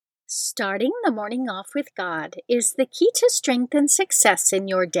Starting the morning off with God is the key to strength and success in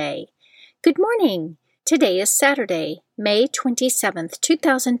your day. Good morning. Today is Saturday, May 27th,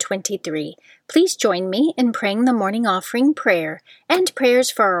 2023. Please join me in praying the morning offering prayer and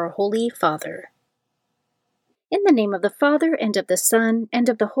prayers for our Holy Father. In the name of the Father, and of the Son, and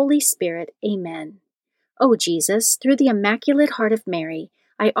of the Holy Spirit, Amen. O Jesus, through the Immaculate Heart of Mary,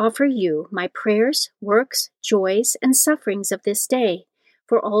 I offer you my prayers, works, joys, and sufferings of this day,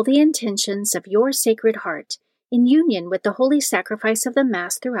 for all the intentions of your Sacred Heart, in union with the holy sacrifice of the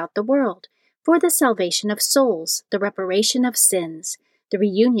Mass throughout the world, for the salvation of souls, the reparation of sins, the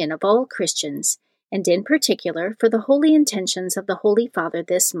reunion of all Christians, and in particular for the holy intentions of the Holy Father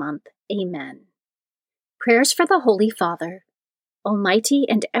this month. Amen. Prayers for the Holy Father. Almighty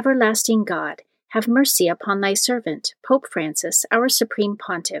and everlasting God, have mercy upon thy servant, Pope Francis, our Supreme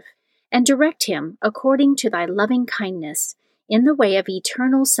Pontiff, and direct him, according to thy loving kindness, in the way of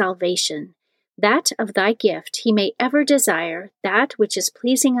eternal salvation, that of thy gift he may ever desire that which is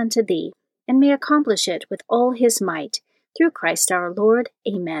pleasing unto thee, and may accomplish it with all his might, through Christ our Lord.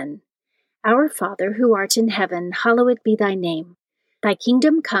 Amen. Our Father, who art in heaven, hallowed be thy name. Thy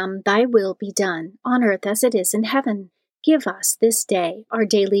kingdom come, thy will be done, on earth as it is in heaven. Give us this day our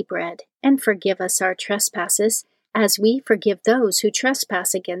daily bread, and forgive us our trespasses, as we forgive those who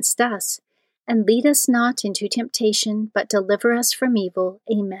trespass against us. And lead us not into temptation, but deliver us from evil.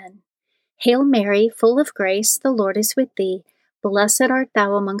 Amen. Hail Mary, full of grace, the Lord is with thee. Blessed art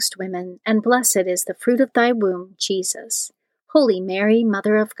thou amongst women, and blessed is the fruit of thy womb, Jesus. Holy Mary,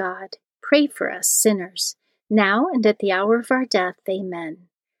 Mother of God, pray for us sinners, now and at the hour of our death. Amen.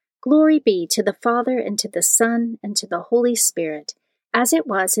 Glory be to the Father, and to the Son, and to the Holy Spirit, as it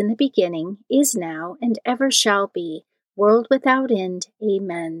was in the beginning, is now, and ever shall be, world without end.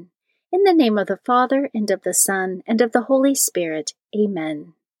 Amen. In the name of the Father, and of the Son, and of the Holy Spirit.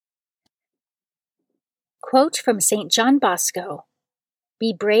 Amen. Quote from St. John Bosco: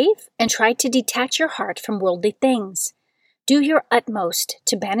 Be brave and try to detach your heart from worldly things. Do your utmost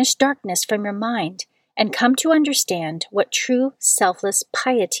to banish darkness from your mind and come to understand what true selfless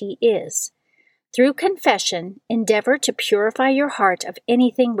piety is. Through confession, endeavor to purify your heart of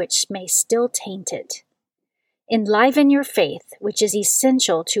anything which may still taint it. Enliven your faith, which is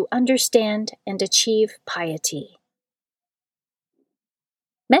essential to understand and achieve piety.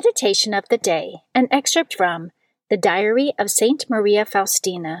 Meditation of the Day, an excerpt from The Diary of Saint Maria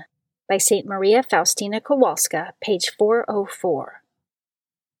Faustina by Saint Maria Faustina Kowalska, page 404.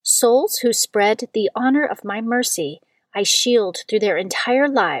 Souls who spread the honor of my mercy, I shield through their entire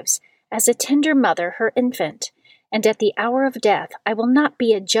lives as a tender mother her infant, and at the hour of death I will not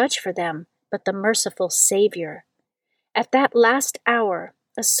be a judge for them, but the merciful Savior. At that last hour,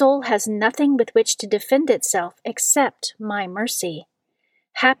 a soul has nothing with which to defend itself except my mercy.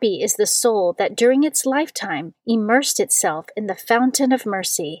 Happy is the soul that during its lifetime immersed itself in the fountain of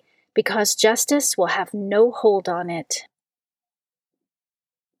mercy, because justice will have no hold on it.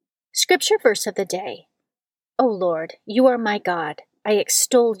 Scripture verse of the day. O Lord, you are my God. I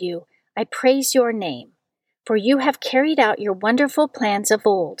extol you. I praise your name. For you have carried out your wonderful plans of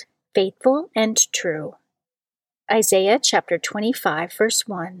old, faithful and true. Isaiah chapter 25, verse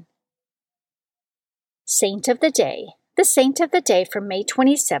 1. Saint of the Day. The saint of the day for May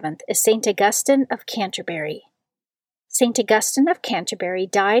 27th is Saint Augustine of Canterbury. Saint Augustine of Canterbury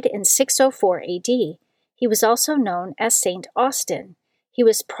died in 604 A.D. He was also known as Saint Austin. He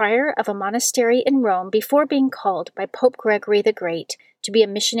was prior of a monastery in Rome before being called by Pope Gregory the Great to be a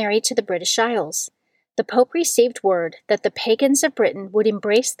missionary to the British Isles. The Pope received word that the pagans of Britain would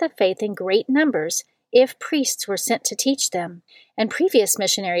embrace the faith in great numbers if priests were sent to teach them, and previous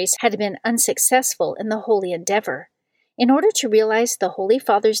missionaries had been unsuccessful in the holy endeavor. In order to realize the Holy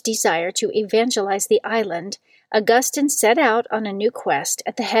Father's desire to evangelize the island, Augustine set out on a new quest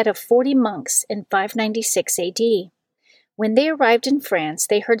at the head of 40 monks in 596 A.D. When they arrived in France,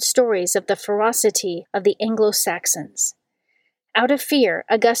 they heard stories of the ferocity of the Anglo-Saxons. Out of fear,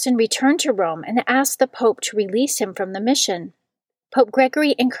 Augustine returned to Rome and asked the Pope to release him from the mission. Pope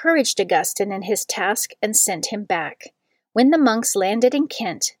Gregory encouraged Augustine in his task and sent him back. When the monks landed in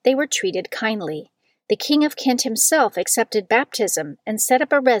Kent, they were treated kindly. The King of Kent himself accepted baptism and set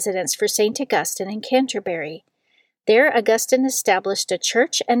up a residence for St. Augustine in Canterbury. There Augustine established a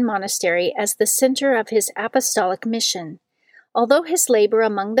church and monastery as the center of his apostolic mission. Although his labor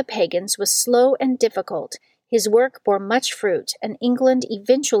among the pagans was slow and difficult, his work bore much fruit, and England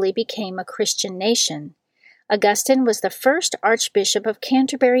eventually became a Christian nation. Augustine was the first Archbishop of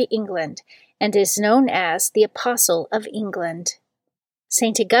Canterbury, England, and is known as the Apostle of England.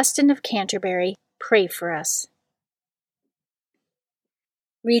 St. Augustine of Canterbury, pray for us.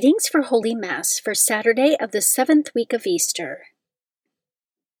 Readings for Holy Mass for Saturday of the 7th week of Easter.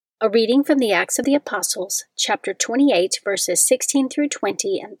 A reading from the Acts of the Apostles, chapter 28, verses 16 through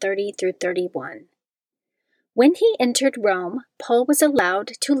 20 and 30 through 31. When he entered Rome, Paul was allowed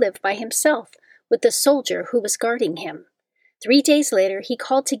to live by himself with the soldier who was guarding him. 3 days later he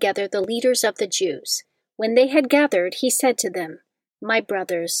called together the leaders of the Jews. When they had gathered, he said to them, "My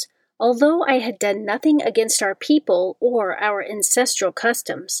brothers, although I had done nothing against our people or our ancestral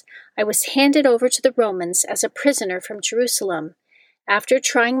customs, I was handed over to the Romans as a prisoner from Jerusalem. After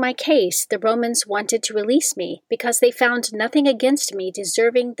trying my case, the Romans wanted to release me because they found nothing against me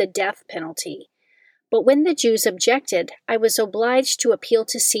deserving the death penalty. But when the Jews objected, I was obliged to appeal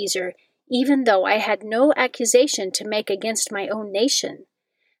to Caesar, even though I had no accusation to make against my own nation.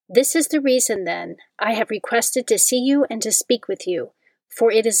 This is the reason, then, I have requested to see you and to speak with you, for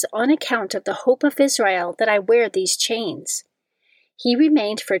it is on account of the hope of Israel that I wear these chains." He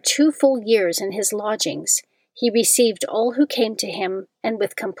remained for 2 full years in his lodgings. He received all who came to him, and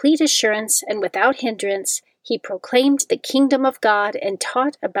with complete assurance and without hindrance, he proclaimed the kingdom of God and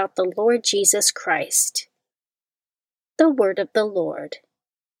taught about the Lord Jesus Christ. The Word of the Lord.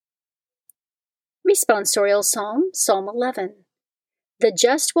 Responsorial Psalm, Psalm 11. The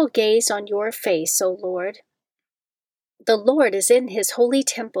just will gaze on your face, O Lord. The Lord is in his holy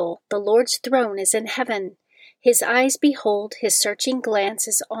temple. The Lord's throne is in heaven. His eyes behold, his searching glance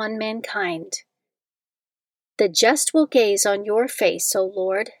is on mankind. The just will gaze on your face, O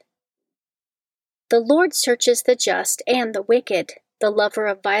Lord. The Lord searches the just and the wicked. The lover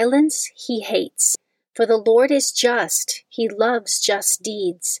of violence he hates. For the Lord is just. He loves just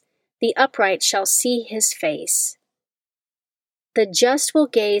deeds. The upright shall see his face. The just will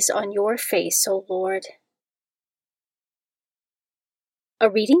gaze on your face, O Lord. A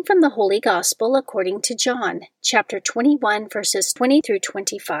reading from the Holy Gospel according to John, chapter 21, verses 20 through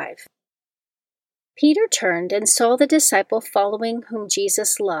 25. Peter turned and saw the disciple following whom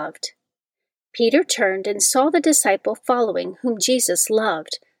Jesus loved. Peter turned and saw the disciple following whom Jesus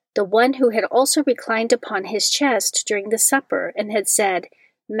loved, the one who had also reclined upon his chest during the supper and had said,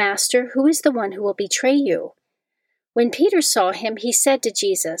 "Master, who is the one who will betray you?" When Peter saw him, he said to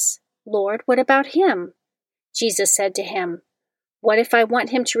Jesus, "Lord, what about him?" Jesus said to him, "What if I want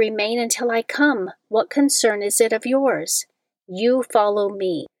him to remain until I come? What concern is it of yours? You follow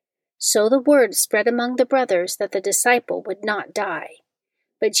me." So the word spread among the brothers that the disciple would not die.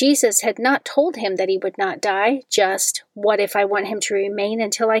 But Jesus had not told him that he would not die, just, "What if I want him to remain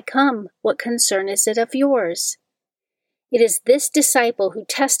until I come? What concern is it of yours?" It is this disciple who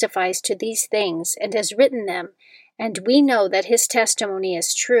testifies to these things and has written them, and we know that his testimony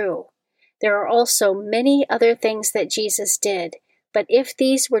is true. There are also many other things that Jesus did, but if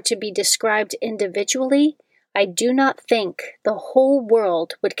these were to be described individually, I do not think the whole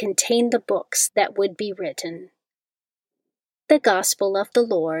world would contain the books that would be written. The Gospel of the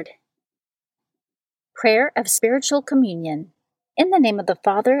Lord. Prayer of Spiritual Communion. In the name of the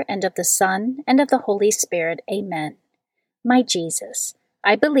Father, and of the Son, and of the Holy Spirit. Amen. My Jesus,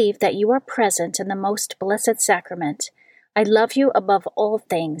 I believe that you are present in the most blessed sacrament. I love you above all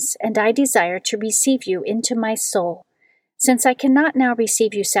things, and I desire to receive you into my soul. Since I cannot now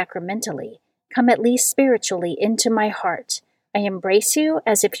receive you sacramentally, come at least spiritually into my heart. I embrace you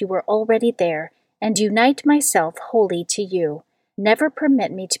as if you were already there, and unite myself wholly to you. Never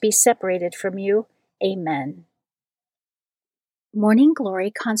permit me to be separated from you. Amen. Morning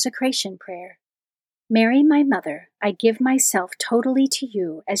Glory Consecration Prayer. Mary, my mother, I give myself totally to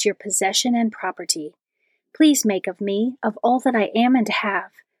you as your possession and property. Please make of me, of all that I am and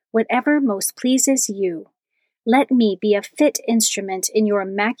have, whatever most pleases you. Let me be a fit instrument in your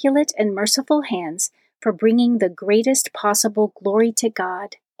immaculate and merciful hands for bringing the greatest possible glory to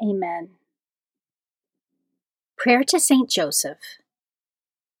God. Amen. Prayer to Saint Joseph.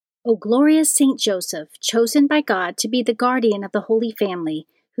 O glorious Saint Joseph, chosen by God to be the guardian of the Holy Family,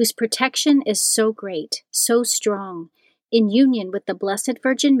 whose protection is so great, so strong, in union with the Blessed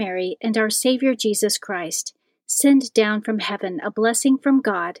Virgin Mary and our Savior Jesus Christ, send down from heaven a blessing from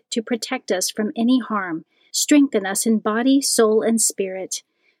God to protect us from any harm. Strengthen us in body, soul, and spirit.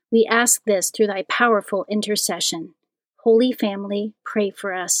 We ask this through thy powerful intercession. Holy Family, pray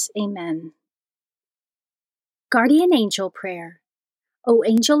for us. Amen. Guardian Angel Prayer. O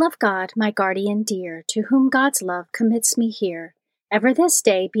angel of God, my guardian dear, to whom God's love commits me here, ever this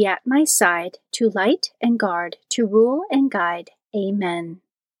day be at my side, to light and guard, to rule and guide. Amen.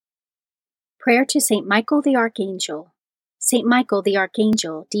 Prayer to Saint Michael the Archangel. Saint Michael the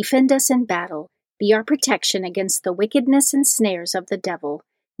Archangel, defend us in battle. Be our protection against the wickedness and snares of the devil.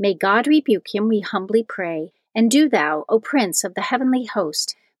 May God rebuke him, we humbly pray. And do thou, O Prince of the heavenly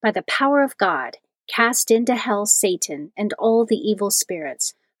host, By the power of God, cast into hell Satan and all the evil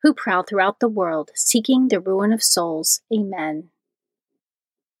spirits who prowl throughout the world, seeking the ruin of souls. Amen.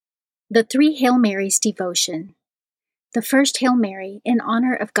 The Three Hail Marys devotion. The first Hail Mary, in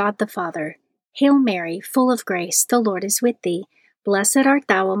honor of God the Father. Hail Mary, full of grace, the Lord is with thee. Blessed art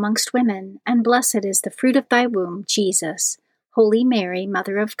thou amongst women, and blessed is the fruit of thy womb, Jesus. Holy Mary,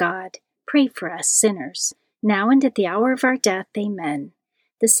 Mother of God, pray for us sinners, now and at the hour of our death. Amen.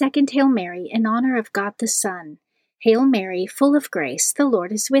 The second Hail Mary, in honor of God the Son. Hail Mary, full of grace, the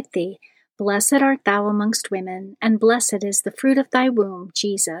Lord is with thee. Blessed art thou amongst women, and blessed is the fruit of thy womb,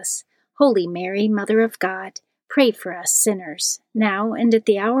 Jesus. Holy Mary, Mother of God, pray for us sinners, now and at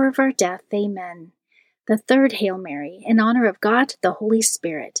the hour of our death. Amen. The third Hail Mary, in honor of God the Holy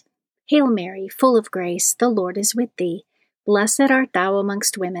Spirit. Hail Mary, full of grace, the Lord is with thee. Blessed art thou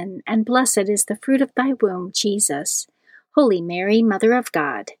amongst women, and blessed is the fruit of thy womb, Jesus. Holy Mary, Mother of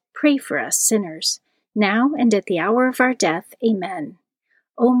God, pray for us sinners, now and at the hour of our death. Amen.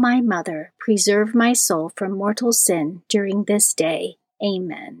 O my Mother, preserve my soul from mortal sin during this day.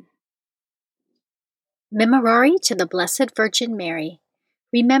 Amen. Memorare to the Blessed Virgin Mary.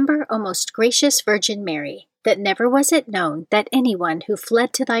 Remember, O most gracious Virgin Mary, that never was it known that anyone who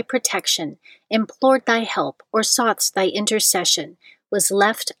fled to thy protection, implored thy help, or sought thy intercession, was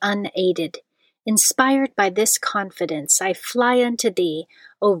left unaided. Inspired by this confidence, I fly unto thee,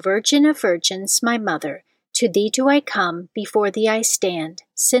 O Virgin of Virgins, my Mother. To thee do I come, before thee I stand,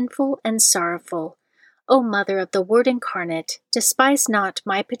 sinful and sorrowful. O Mother of the Word incarnate, despise not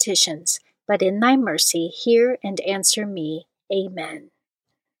my petitions, but in thy mercy hear and answer me. Amen.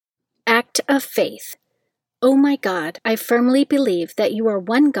 Act of Faith. O my God, I firmly believe that you are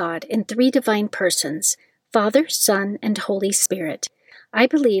one God in three divine persons, Father, Son, and Holy Spirit. I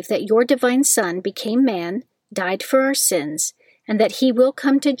believe that your divine Son became man, died for our sins, and that he will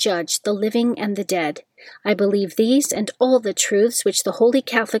come to judge the living and the dead. I believe these and all the truths which the Holy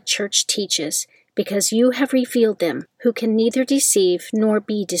Catholic Church teaches, because you have revealed them, who can neither deceive nor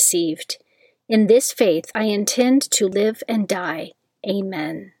be deceived. In this faith I intend to live and die.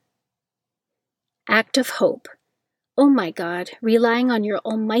 Amen. Act of Hope. O my God, relying on your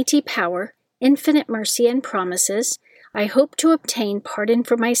almighty power, infinite mercy, and promises, I hope to obtain pardon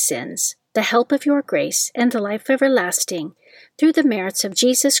for my sins, the help of your grace, and the life everlasting, through the merits of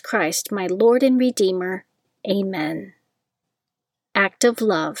Jesus Christ, my Lord and Redeemer. Amen. Act of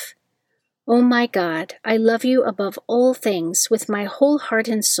Love. O my God, I love you above all things with my whole heart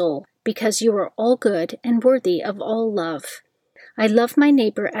and soul, because you are all good and worthy of all love. I love my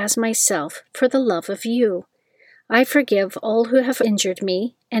neighbor as myself for the love of you. I forgive all who have injured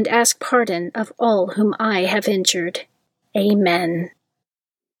me, and ask pardon of all whom I have injured. Amen.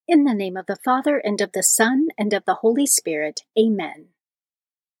 In the name of the Father, and of the Son, and of the Holy Spirit. Amen.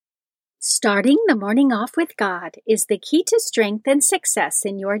 Starting the morning off with God is the key to strength and success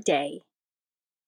in your day.